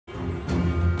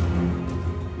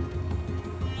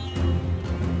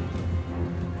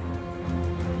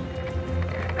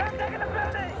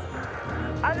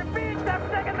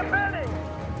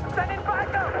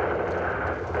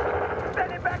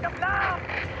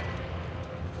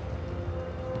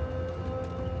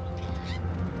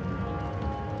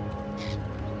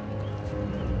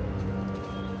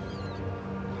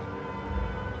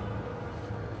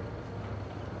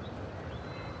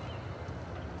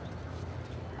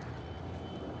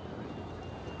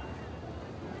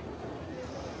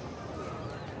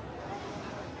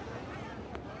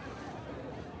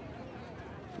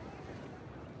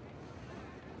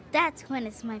That's when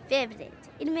it's my favorite.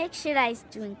 It makes your eyes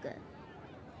twinkle.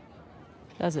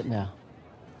 Does it now?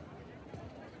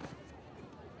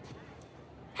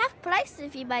 Half price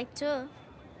if you buy two.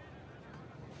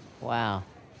 Wow.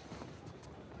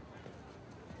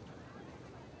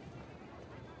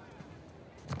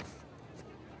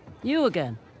 You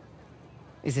again?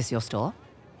 Is this your store?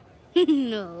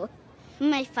 No,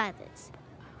 my father's.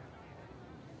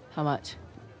 How much?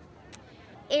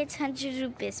 800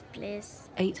 rupees, please.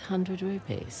 800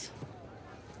 rupees.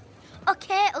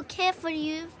 Okay, for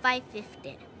you,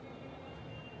 550.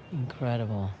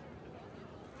 Incredible.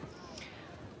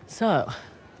 So,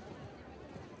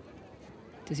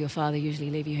 does your father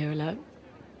usually leave you here alone?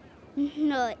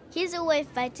 No, he's away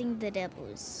fighting the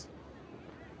rebels.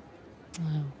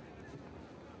 Oh.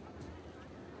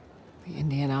 The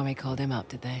Indian army called him up,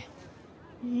 did they?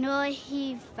 No,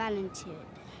 he volunteered.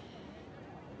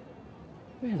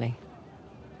 Really?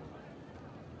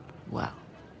 Well,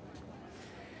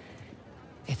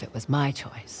 if it was my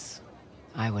choice,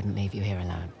 I wouldn't leave you here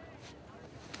alone.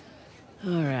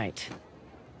 All right.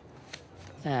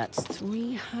 That's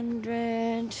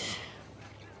 300.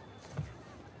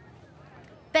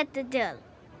 Bet the deal.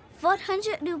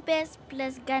 400 rupees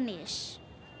plus Ganesh.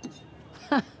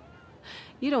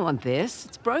 You don't want this.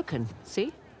 It's broken.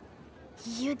 See?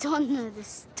 You don't know the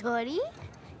story?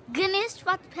 Ganesh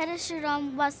fought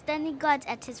Parashuram while standing guard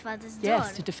at his father's door.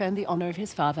 Yes, to defend the honor of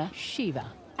his father, Shiva,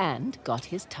 and got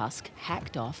his tusk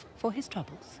hacked off for his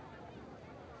troubles.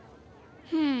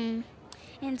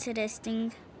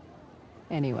 Interesting.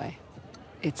 Anyway,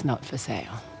 it's not for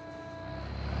sale.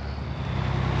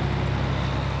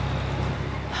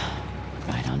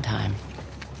 Right on time.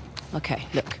 Okay,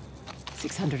 look.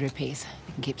 600 rupees.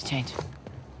 You can keep the change.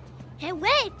 Hey,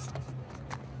 wait!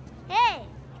 Hey,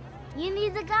 you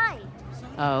need a guide.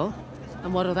 Oh?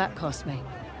 And what'll that cost me?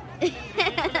 My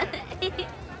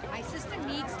sister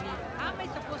needs me. How am I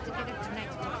supposed to get it tonight?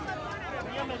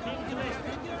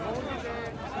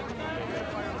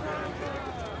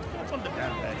 Open the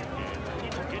damn bag again. I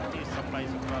need to get these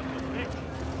supplies across the bridge.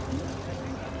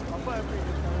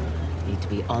 Need to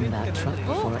be on that truck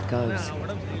before it goes.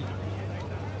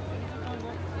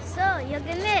 So, you're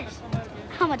Ganesh.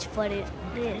 How much for it?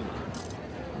 Really?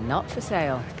 Not for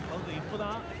sale.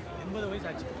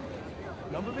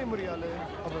 நம்பவே முடியல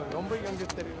அவர் ரொம்ப young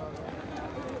தெரியுறாங்க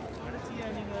கடைசியா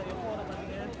நீங்க எப்போ வர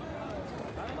பாத்தீங்க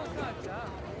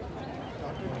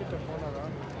doctor கிட்ட போனாரா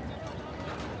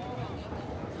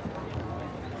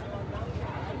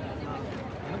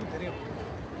எனக்கு தெரியும்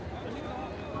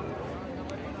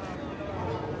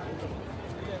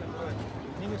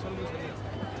நீங்க சொல்லுங்க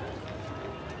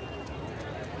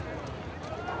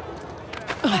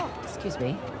Excuse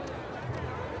me.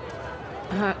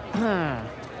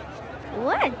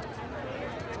 What?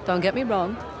 Don't get me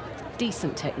wrong.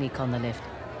 Decent technique on the lift.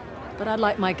 But I'd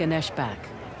like my Ganesh back.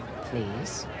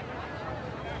 Please.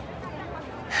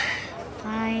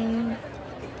 Fine.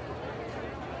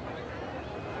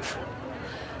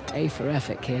 A for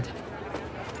effort, kid.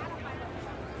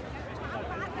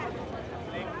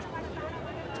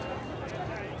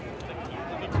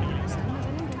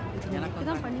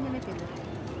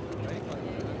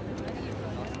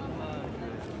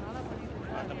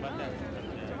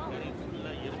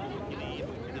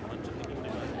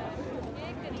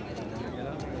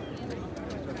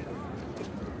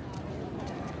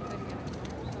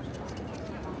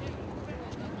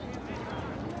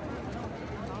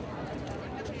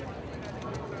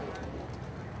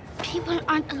 People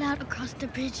aren't allowed across the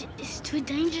bridge. It's too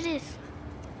dangerous.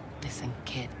 Listen,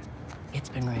 kid. It's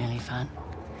been really fun.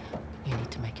 You need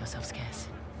to make yourself scarce.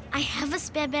 I have a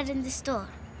spare bed in the store.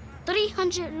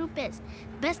 300 rupees.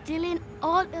 Best deal in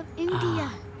all of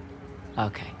India.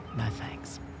 Okay, no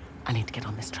thanks. I need to get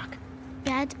on this truck.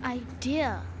 Bad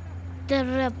idea. The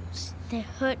rebels, they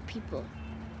hurt people.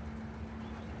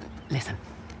 Listen.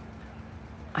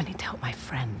 I need to help my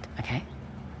friend, okay?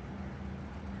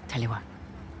 Tell you what.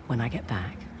 When I get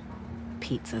back,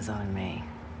 pizza's on me.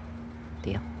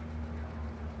 Deal?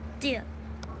 Deal.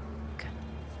 Good.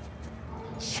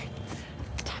 Shit.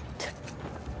 Damn it.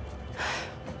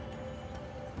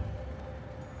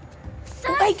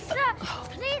 Sir, Wait! sir, Oh,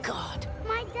 please. God.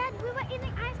 My dad, we were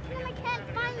eating ice cream. I can't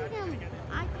find him.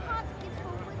 I can't get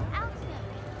home without him.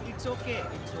 It's okay.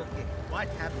 It's okay. What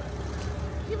happened?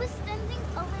 He was standing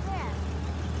over there.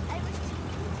 I was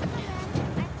talking to the man.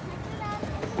 I turned around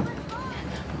and he was gone.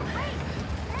 Wait,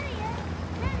 there he is.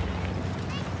 There he is.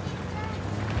 Thank you, sir.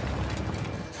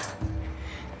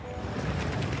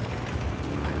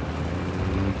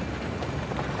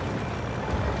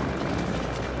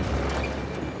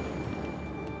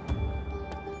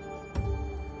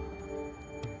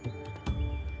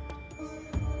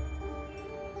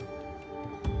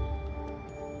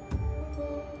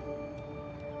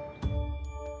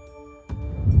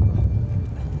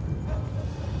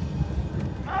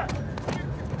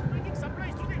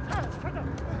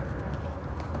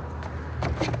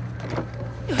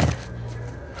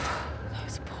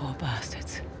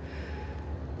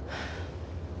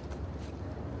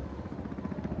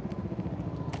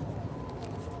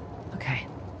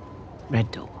 Red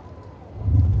door.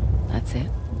 That's it.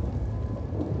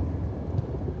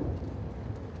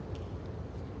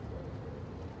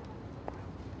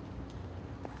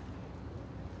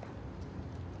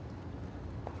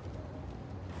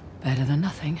 Better than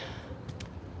nothing.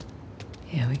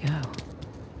 Here we go.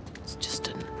 It's just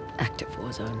an active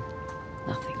war zone.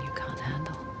 Nothing you can't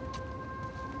handle.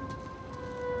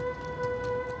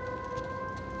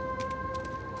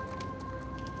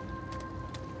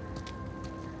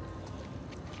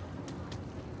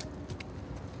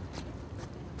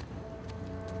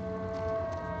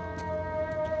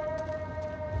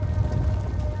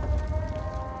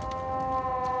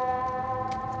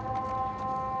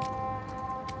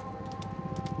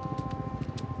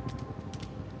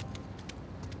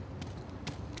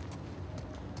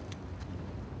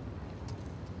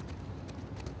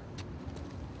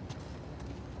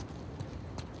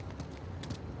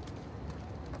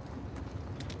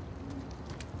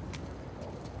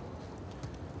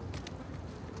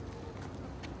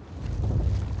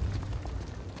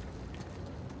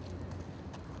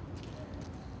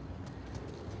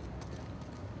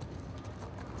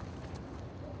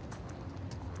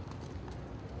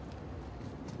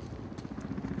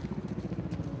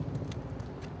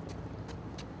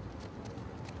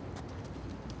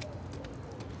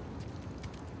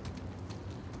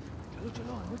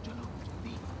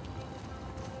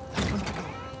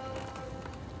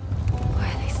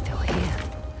 Why are they still here?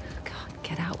 God,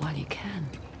 get out while you can.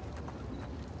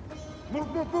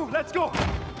 Move, let's go!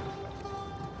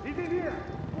 He's in here!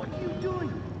 What are you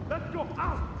doing? Let's go,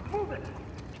 out! Move it!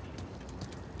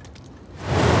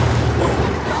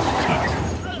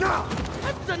 Now!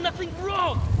 I've done nothing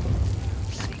wrong!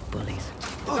 Bloody bullies.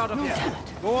 Out of here. Damn it.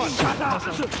 Go on! Shut up!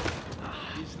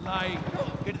 He's lying.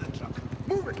 Get in the truck.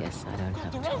 Move it! Guess I don't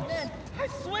have The a wrong choice. man! I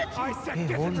swear to I you! said Hey,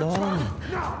 get in hold the on.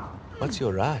 truck! Now! What's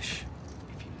your rush?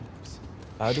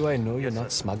 How do I know you're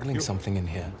not smuggling something in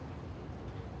here?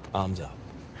 Arms up.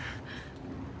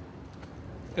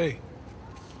 Hey.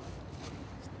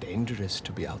 It's dangerous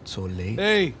to be out so late.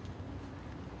 Hey!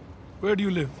 Where do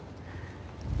you live?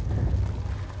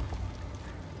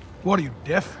 What are you,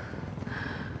 deaf?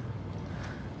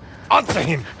 Answer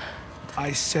him!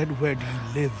 I said, where do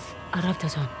you live?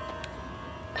 Arabtazon.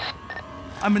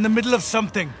 I'm in the middle of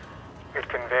something. It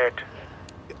can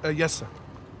wait. Yes, sir.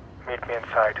 Meet me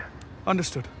inside.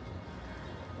 Understood.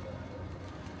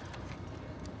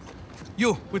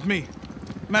 You, with me.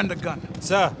 Man the gun.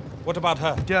 Sir, what about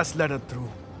her? Just let her through.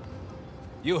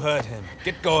 You heard him.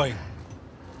 Get going.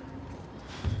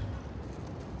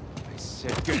 I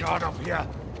said get out of here.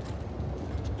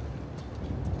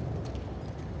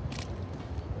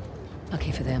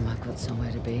 Lucky for them, I've got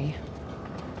somewhere to be.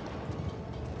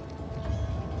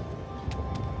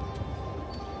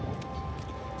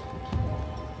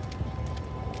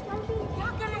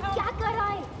 क्या कर रहा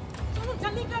है? चलो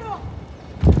जल्दी करो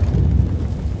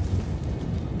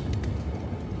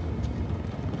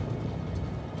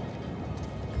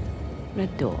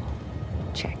Red door.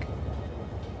 Check.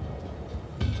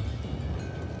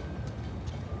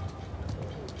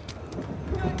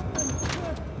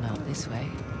 Not this way.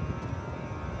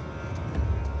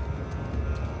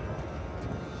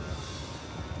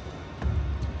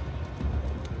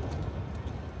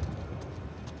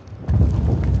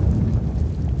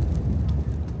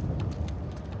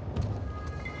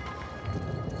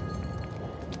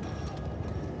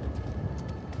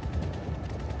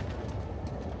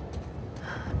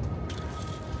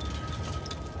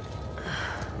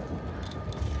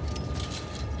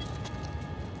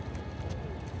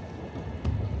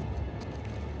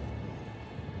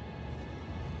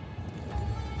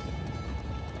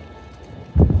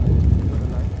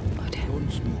 Don't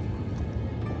smoke.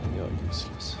 You're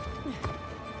useless.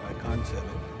 I can't sell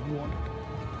it. You want it?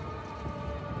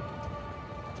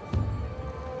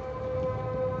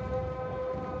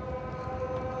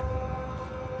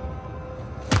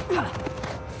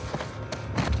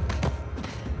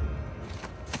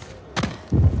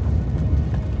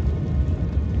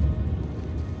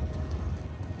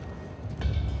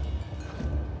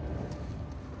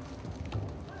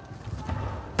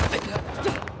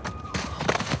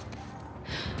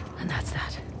 And that's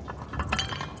that.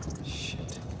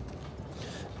 Shit.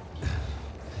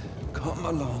 Come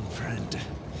along, friend.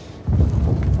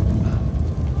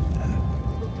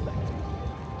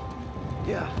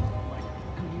 Yeah.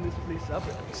 Clean this place up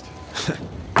at least.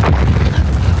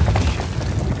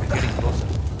 We're getting closer.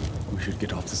 We should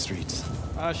get off the streets.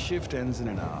 Our shift ends in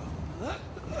an hour.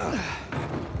 I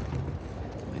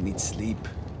need sleep.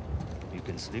 You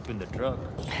can sleep in the truck.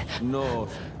 No,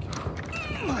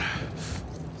 thank you.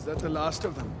 Is that the last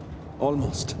of them?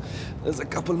 Almost. There's a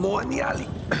couple more in the alley.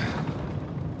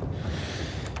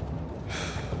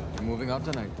 You're moving out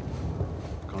tonight?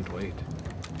 Can't wait.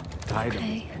 Tired of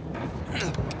it.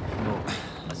 No.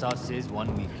 Assad says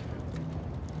 1 week.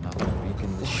 Another week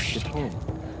in this shithole.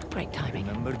 Great timing.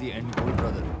 Remember the end goal,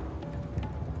 brother.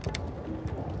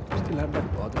 Still have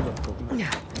that bottle of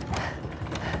coconut.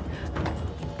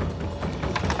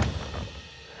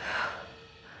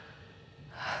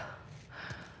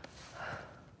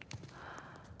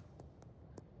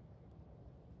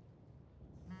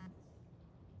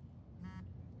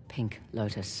 Pink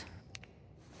lotus.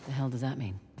 The hell does that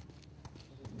mean?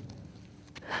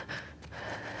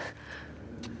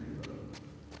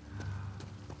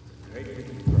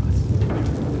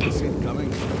 See it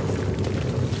coming.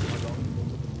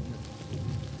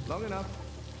 Long enough.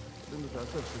 Been with us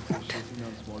since we're chasing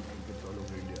down small trinkets all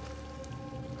over India.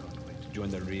 Can't wait to join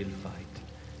the real fight.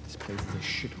 This place is a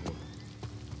shithole.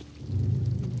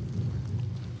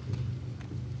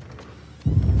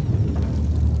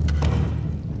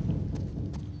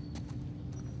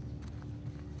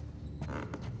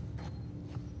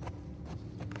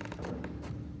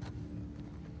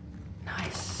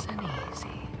 Nice and easy.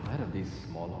 Where are these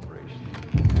small operations?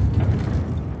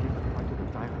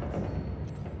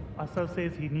 Asaf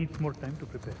says he needs more time to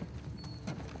prepare.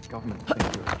 Government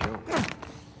thinks you're a joke.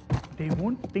 They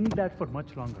won't think that for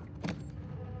much longer.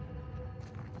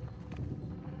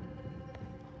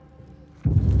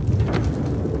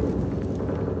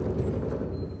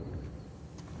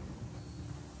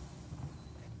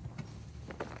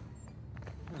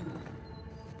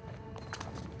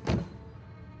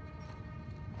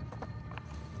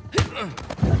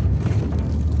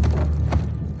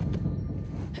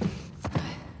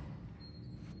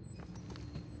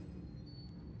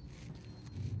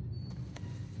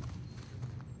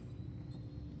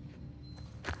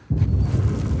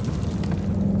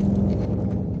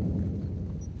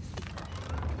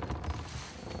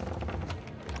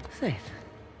 Safe.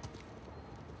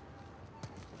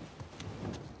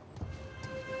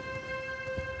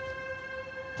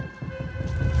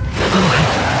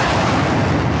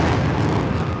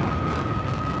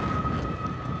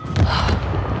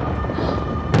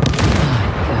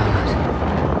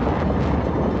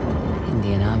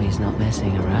 Indian Army's not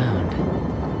messing around.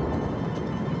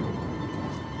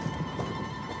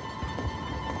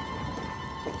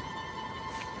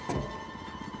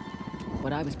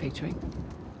 What I was picturing.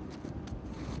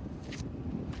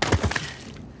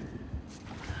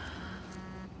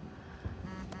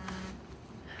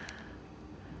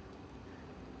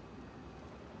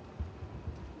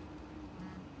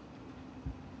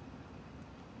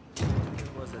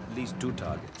 There was at least 2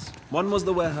 targets. One was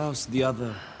the warehouse, the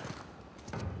other...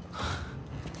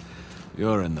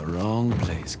 You're in the wrong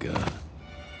place, girl.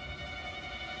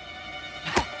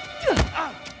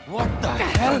 What the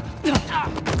hell?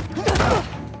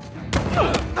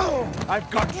 I've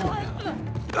got you now.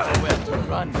 Nowhere to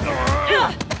run.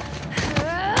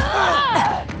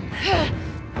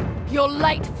 You're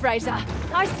late, Fraser.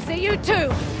 Nice to see you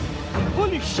too.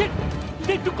 Holy shit!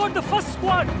 They took out the first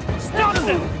squad! Stop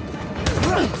them!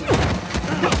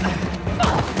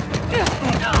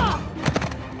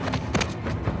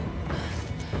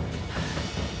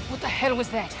 What the hell was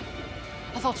that?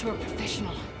 I thought you were a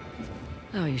professional.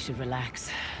 Oh, you should relax.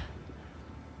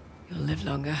 You'll live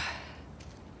longer.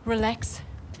 Relax.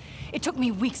 It took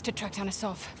me weeks to track down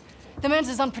Asaf. The man's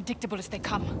as unpredictable as they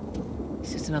come.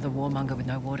 He's just another warmonger with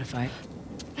no war to fight.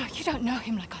 No, you don't know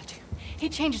him like I do. He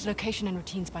changes location and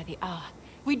routines by the hour.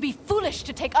 We'd be foolish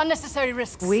to take unnecessary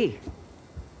risks.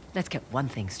 Let's get one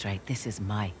thing straight. This is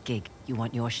my gig. You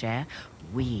want your share?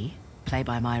 We play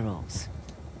by my rules.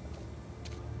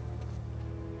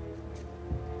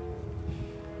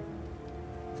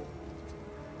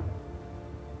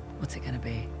 What's it gonna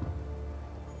be?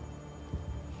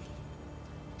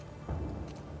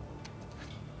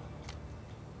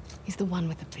 He's the one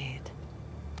with the beard.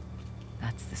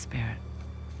 That's the spirit.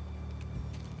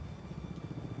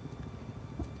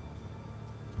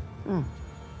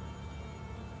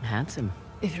 Handsome.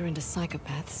 If you're into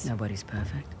psychopaths. Nobody's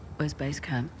perfect. Where's base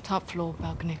camp? Top floor,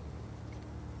 balcony.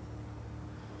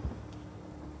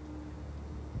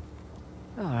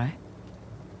 All right.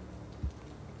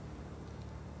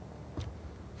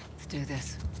 Let's do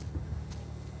this.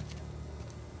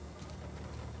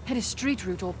 Had a street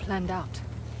route all planned out.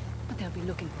 But they'll be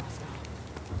looking for us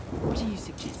now. What do you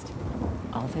suggest?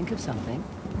 I'll think of something.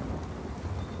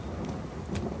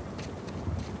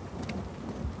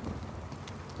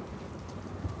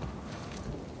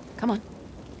 Come on.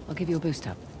 I'll give you a boost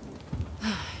up.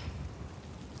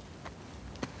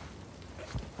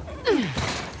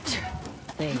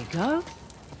 go.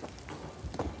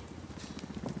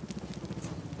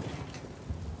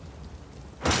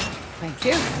 Thank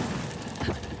you.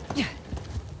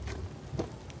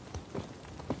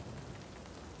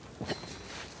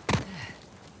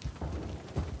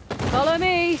 Follow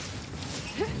me.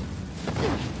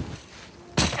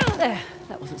 There,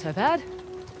 that wasn't so bad.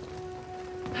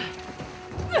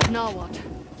 Now what?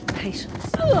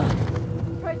 Patience.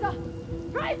 Fraser!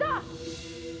 Fraser!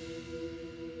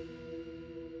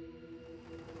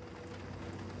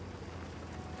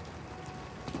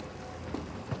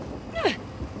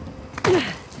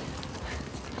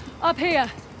 Up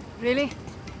here. Really?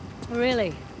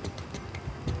 Really?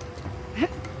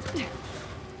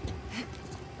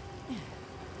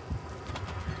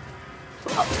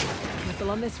 Careful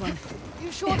on this one.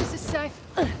 You sure this is safe?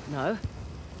 No.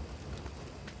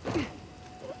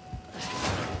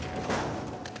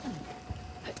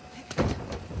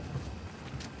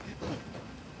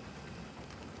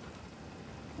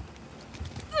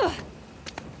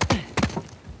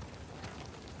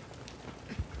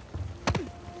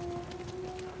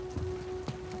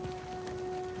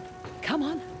 Come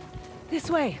on. This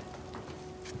way.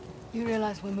 You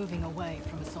realize we're moving away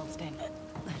from Assault's Den.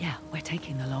 Yeah, we're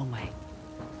taking the long way.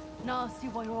 Now I see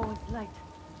why you're always late.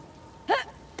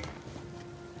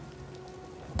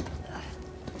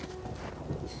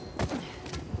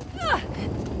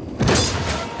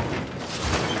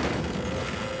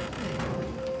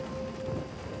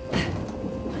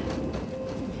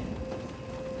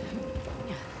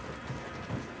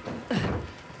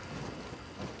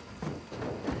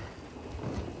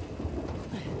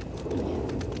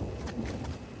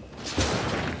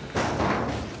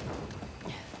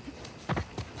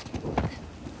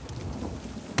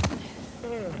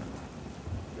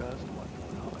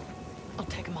 I'll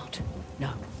take him out.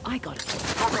 No, I got it.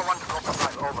 Cobra 1 to Cobra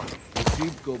 5, over.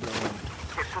 Received Cobra 1.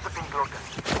 Get to the pink locus.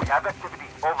 We have activity,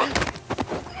 over.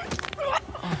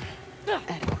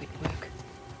 Adequate work.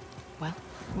 Well,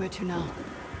 where to now?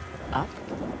 Up.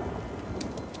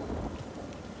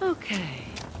 Okay.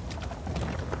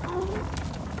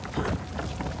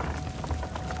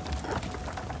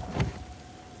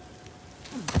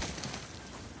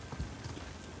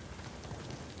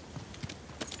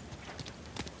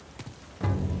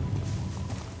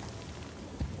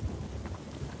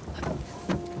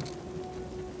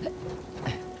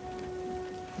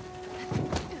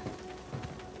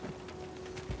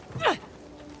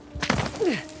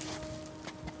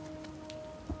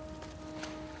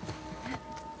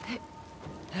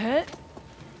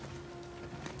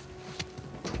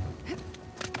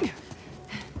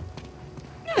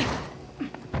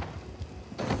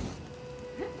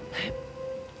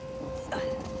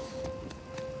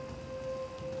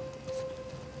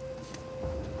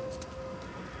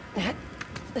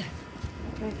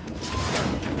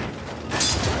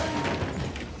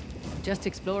 Just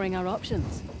exploring our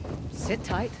options. Sit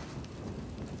tight.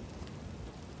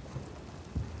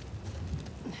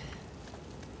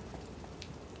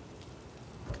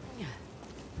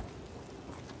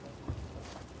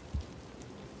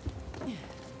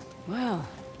 Well,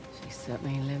 she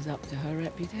certainly lives up to her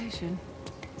reputation.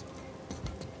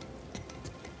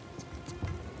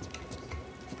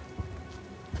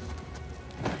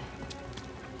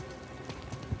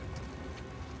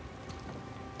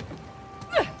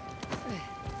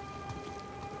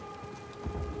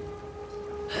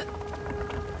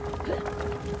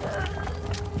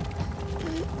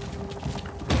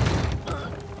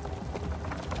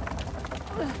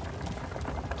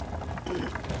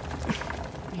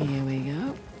 Here we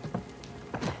go.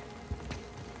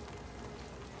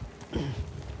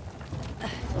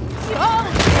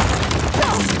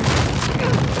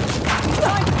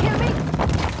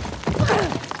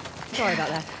 Sorry about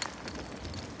that.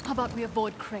 How about we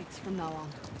avoid crates from now on?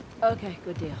 Okay,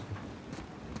 good deal.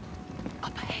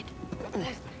 Up ahead.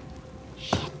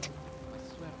 Shit.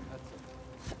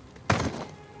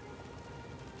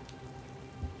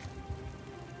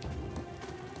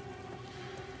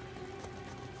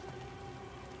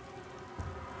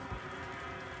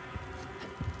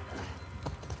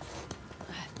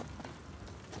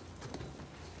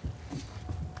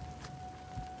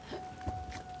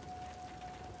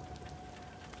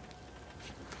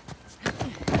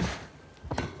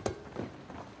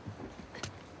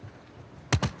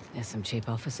 There's some cheap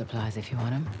office supplies if you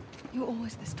want them. You're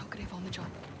always this talkative on the job.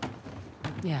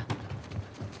 Yeah.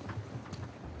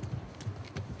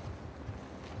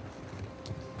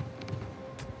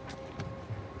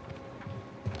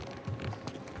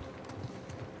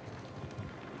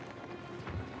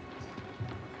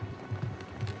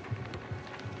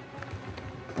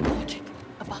 Watch it.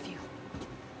 Above you.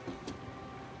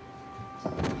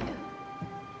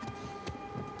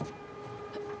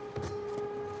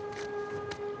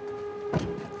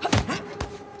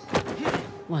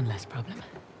 One less problem.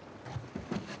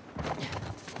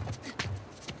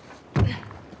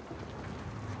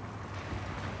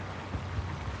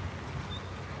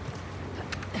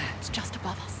 It's just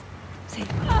above us. See?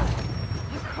 Oh,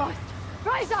 Christ!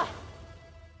 Fraser!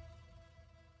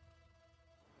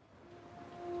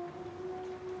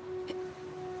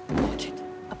 Watch it.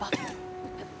 Above you.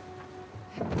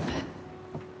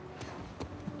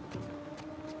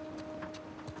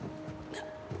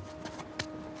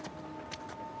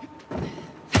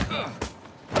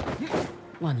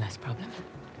 One less problem.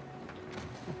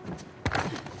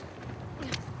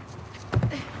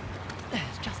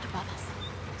 It's just above us.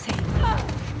 See?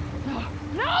 No!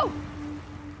 No!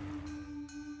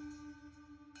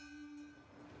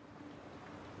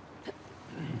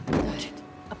 Watch it.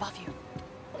 Above you.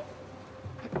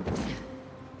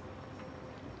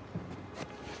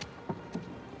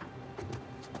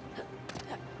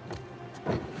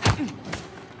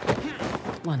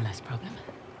 One less problem.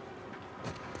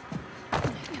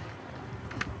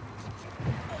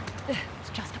 It's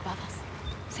just above us.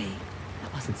 See?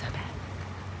 That wasn't so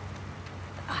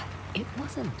bad. It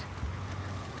wasn't.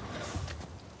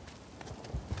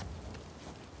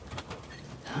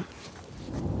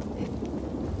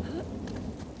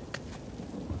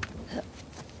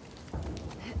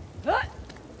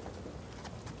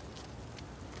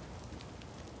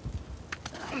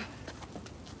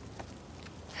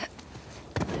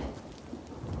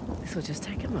 This will just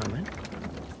take a moment.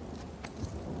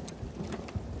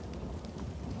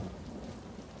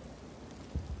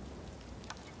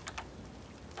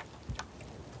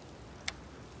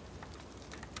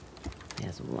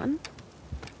 There's one.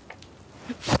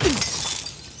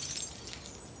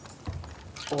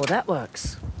 Oh, that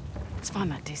works. Let's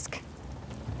find that disc.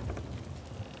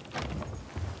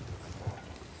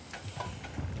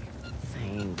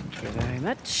 Thank you very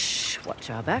much. Watch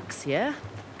our backs, yeah?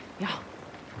 Yeah.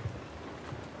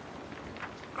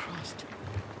 Christ.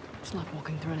 It's like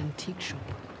walking through an antique shop.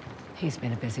 He's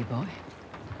been a busy boy.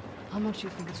 How much do you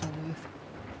think it's all worth?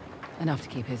 Enough to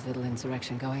keep his little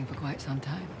insurrection going for quite some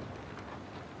time.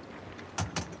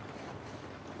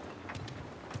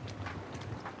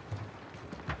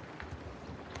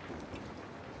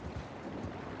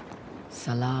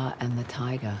 Salah and the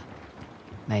tiger.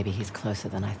 Maybe he's closer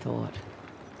than I thought.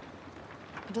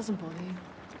 It doesn't bother you.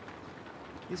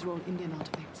 These are all Indian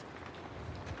artifacts.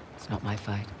 It's not my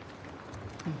fight.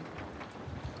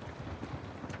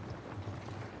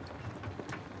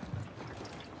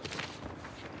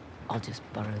 I'll just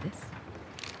borrow this.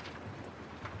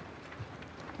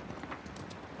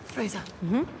 Fraser,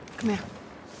 Mm-hmm. come here.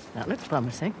 That looks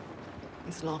promising.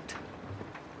 It's locked.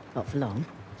 Not for long.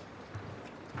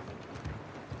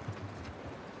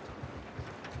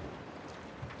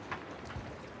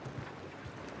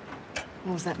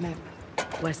 What was that map?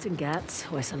 Western Ghats,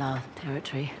 Hoysala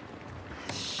territory.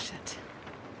 Shit.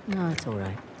 No, it's all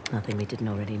right. Nothing we didn't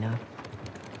already know.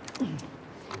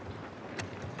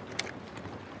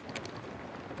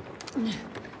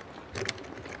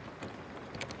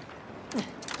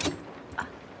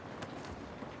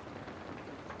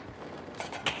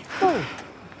 Oh.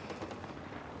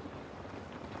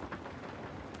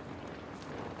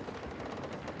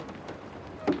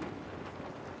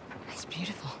 It's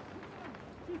beautiful.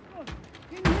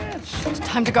 It's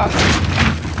time to go.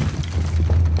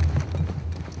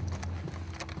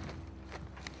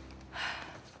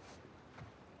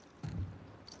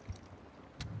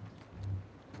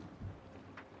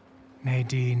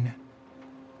 Nadine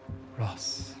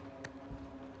Ross.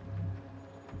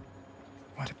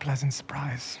 What a pleasant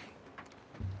surprise.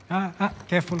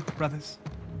 Careful, brothers.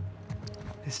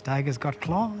 This tiger's got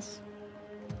claws.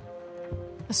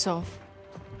 A sov.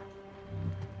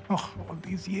 Oh, all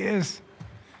these years.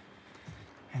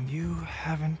 And you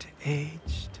haven't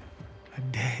aged a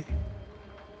day.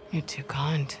 You're too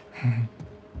kind. Are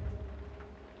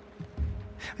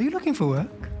you looking for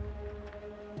work?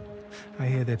 I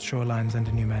hear that Shoreline's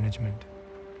under new management.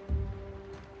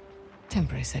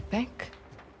 Temporary setback.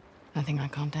 Nothing I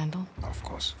can't handle. Of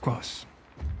course, of course.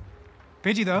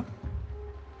 Pidgey, though.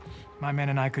 My men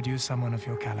and I could use someone of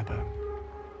your caliber.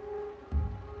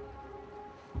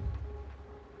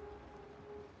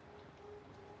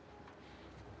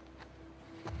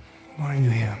 Why are you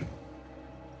here?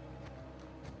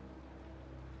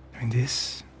 I mean,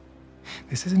 this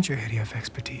isn't your area of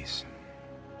expertise.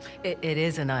 It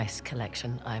is a nice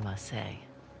collection, I must say.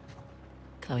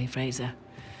 Chloe Fraser,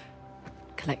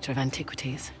 collector of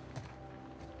antiquities.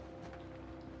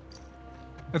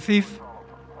 A thief?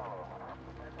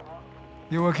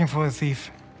 You're working for a thief.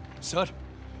 Sir,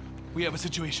 we have a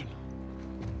situation.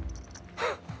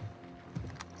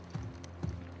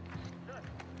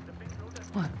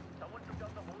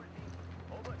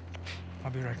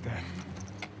 be right there.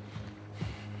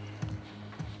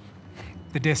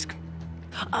 The disc.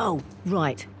 Oh,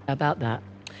 right. About that.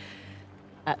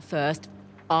 At first,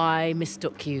 I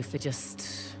mistook you for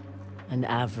just an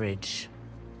average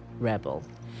rebel.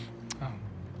 Oh.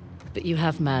 But you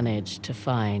have managed to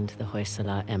find the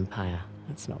Hoysala Empire.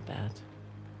 That's not bad.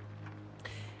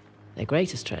 Their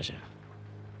greatest treasure,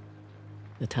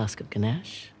 the Tusk of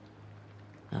Ganesh.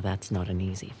 Now that's not an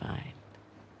easy find.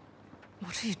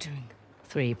 What are you doing?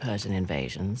 3 Persian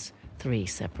invasions, 3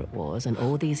 separate wars, and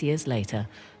all these years later,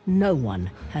 no one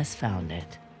has found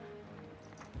it.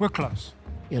 We're close.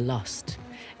 You're lost.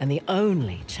 And the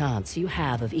only chance you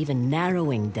have of even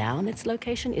narrowing down its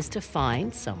location is to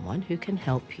find someone who can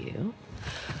help you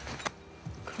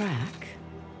crack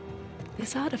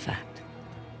this artifact.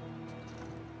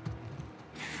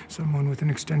 Someone with an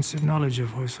extensive knowledge of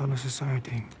Hoysala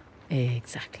society.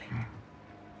 Exactly.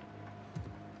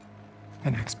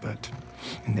 An expert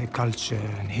in their culture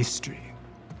and history.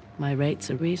 My rates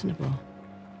are reasonable.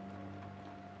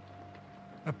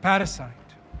 A parasite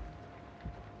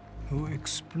who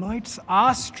exploits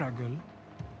our struggle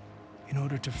in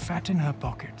order to fatten her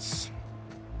pockets.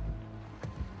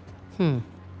 So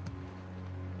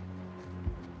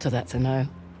that's a no.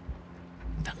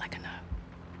 Felt like a no.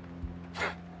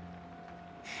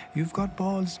 You've got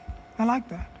balls. I like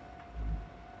that.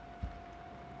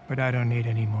 But I don't need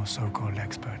any more so-called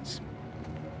experts.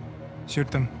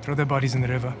 Shoot them. Throw their bodies in the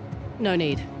river. No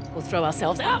need. We'll throw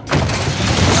ourselves out.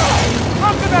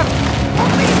 After them!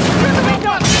 Through the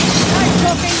window! Nice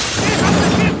talking.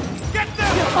 Get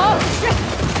them! Oh, shit!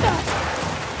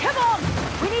 Come on!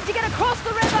 We need to get across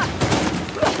the river!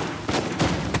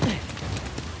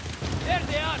 There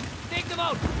they are! Take them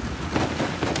out!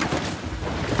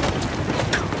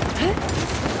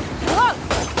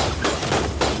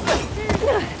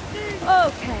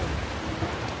 Okay.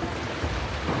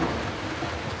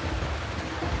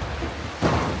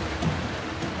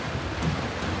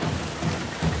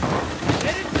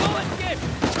 Let it go, escape!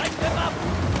 Light them up!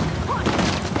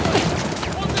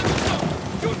 Hold them down!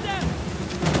 Shoot them!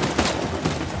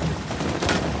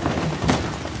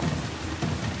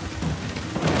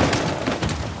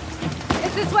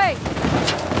 It's this way!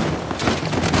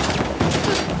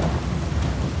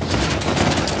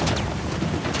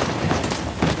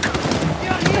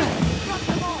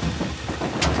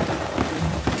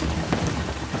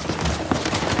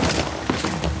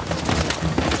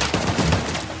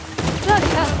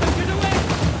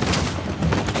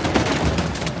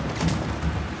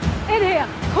 In here!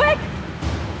 Quick!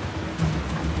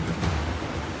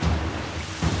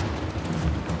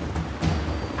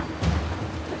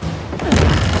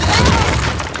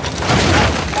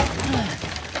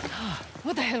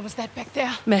 What the hell was that back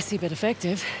there? Messy but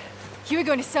effective. You were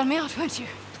going to sell me out, weren't you?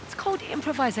 It's called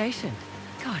improvisation.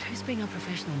 God, who's being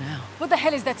unprofessional now? What the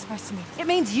hell is that supposed to mean? It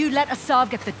means you let Asav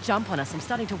get the jump on us. I'm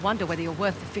starting to wonder whether you're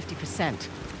worth the 50%.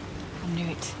 I knew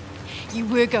it. You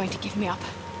were going to give me up.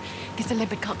 Guess the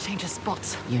leopard can't change her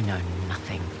spots. You know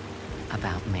nothing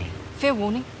about me. Fair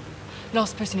warning.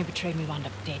 Last person who betrayed me wound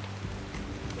up dead.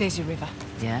 There's your river.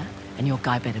 Yeah? And your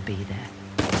guy better be there.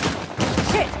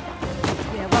 Shit!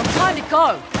 Yeah, well, time to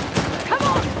go! Come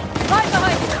on! Right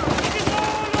behind you!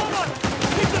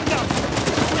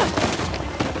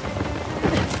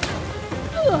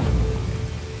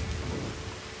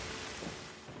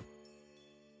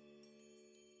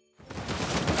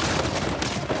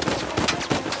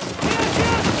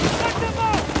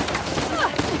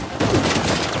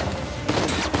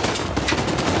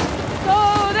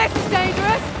 Oh, this is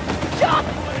dangerous! Jump!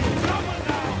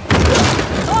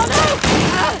 Oh no!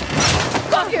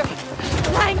 Got you!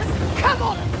 Thanks! Come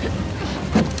on!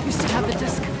 You still have the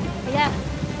disc? Yeah,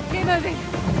 keep moving.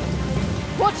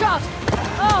 Watch out!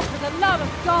 Oh, for the love of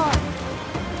God!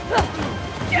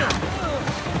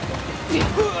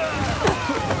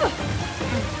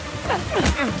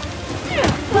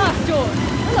 Last door!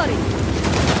 Bloody!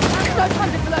 No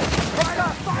time to blow!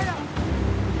 Fire! Fire!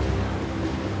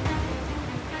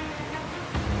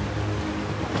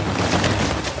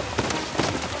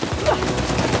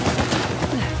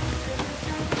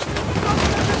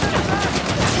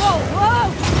 Whoa!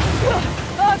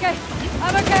 Whoa! Okay,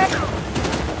 I'm okay.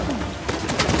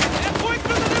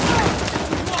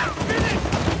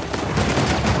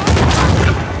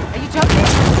 Are you jumping?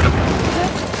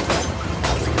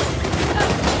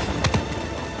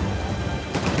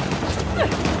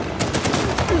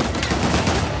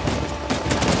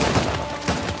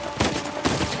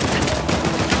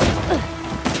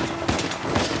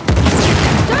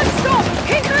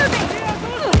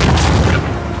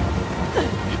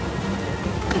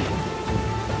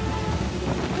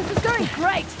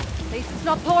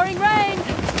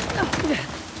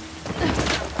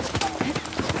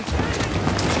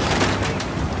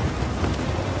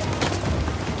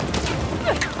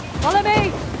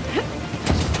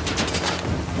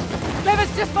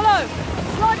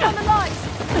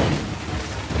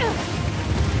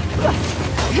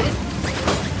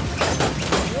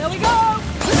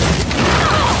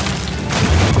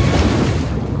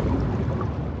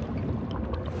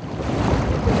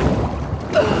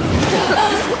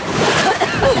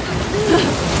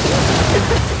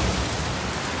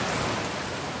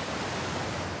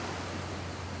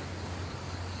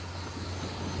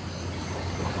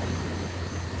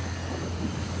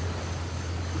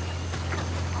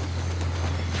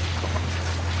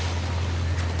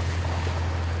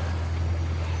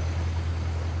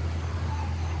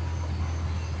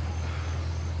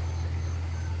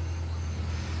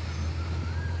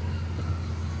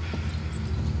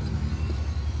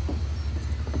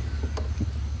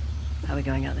 we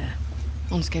going out there?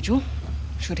 On schedule.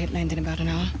 Should hit land in about an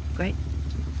hour. Great.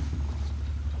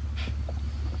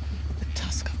 The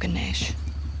tusk of Ganesh.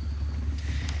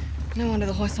 No wonder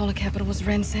the Hoysala capital was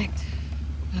ransacked.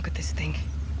 Look at this thing.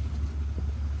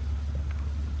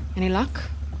 Any luck?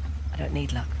 I don't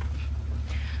need luck.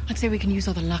 I'd say we can use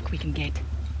all the luck we can get.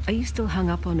 Are you still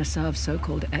hung up on Asav's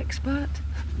so-called expert?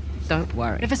 Don't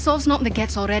worry. If Asav's not in the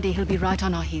Gets already, he'll be right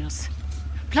on our heels.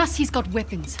 Plus, he's got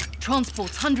weapons,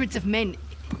 transports, hundreds of men.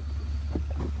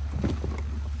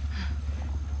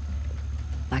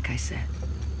 Like I said,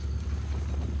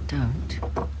 don't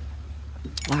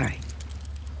worry.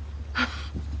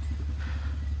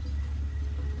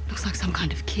 Looks like some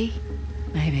kind of key.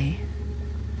 Maybe.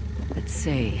 Let's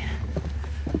see.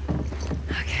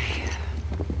 Okay.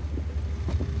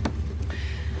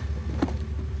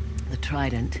 The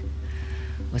trident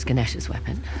was Ganesh's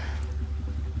weapon.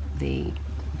 The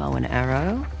bow and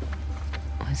arrow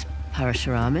was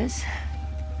Parashurama's.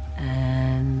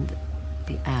 And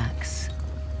the axe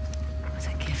was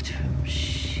a gift from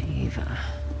Shiva.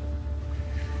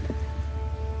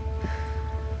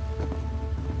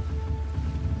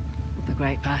 The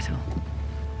great battle.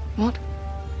 What?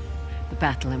 The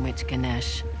battle in which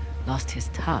Ganesh lost his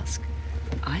tusk.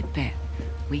 I bet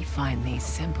we find these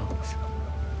symbols.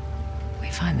 We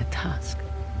find the tusk.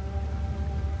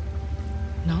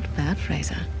 Not bad,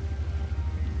 Fraser.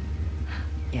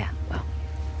 Yeah, well.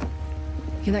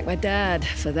 You can thank my dad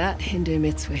for that. Hindu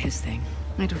myths were his thing.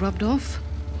 It rubbed off.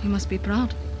 You must be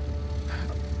proud.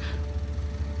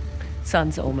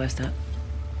 Sun's almost up.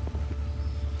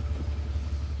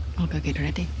 I'll go get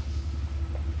ready.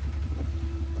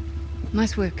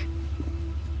 Nice work.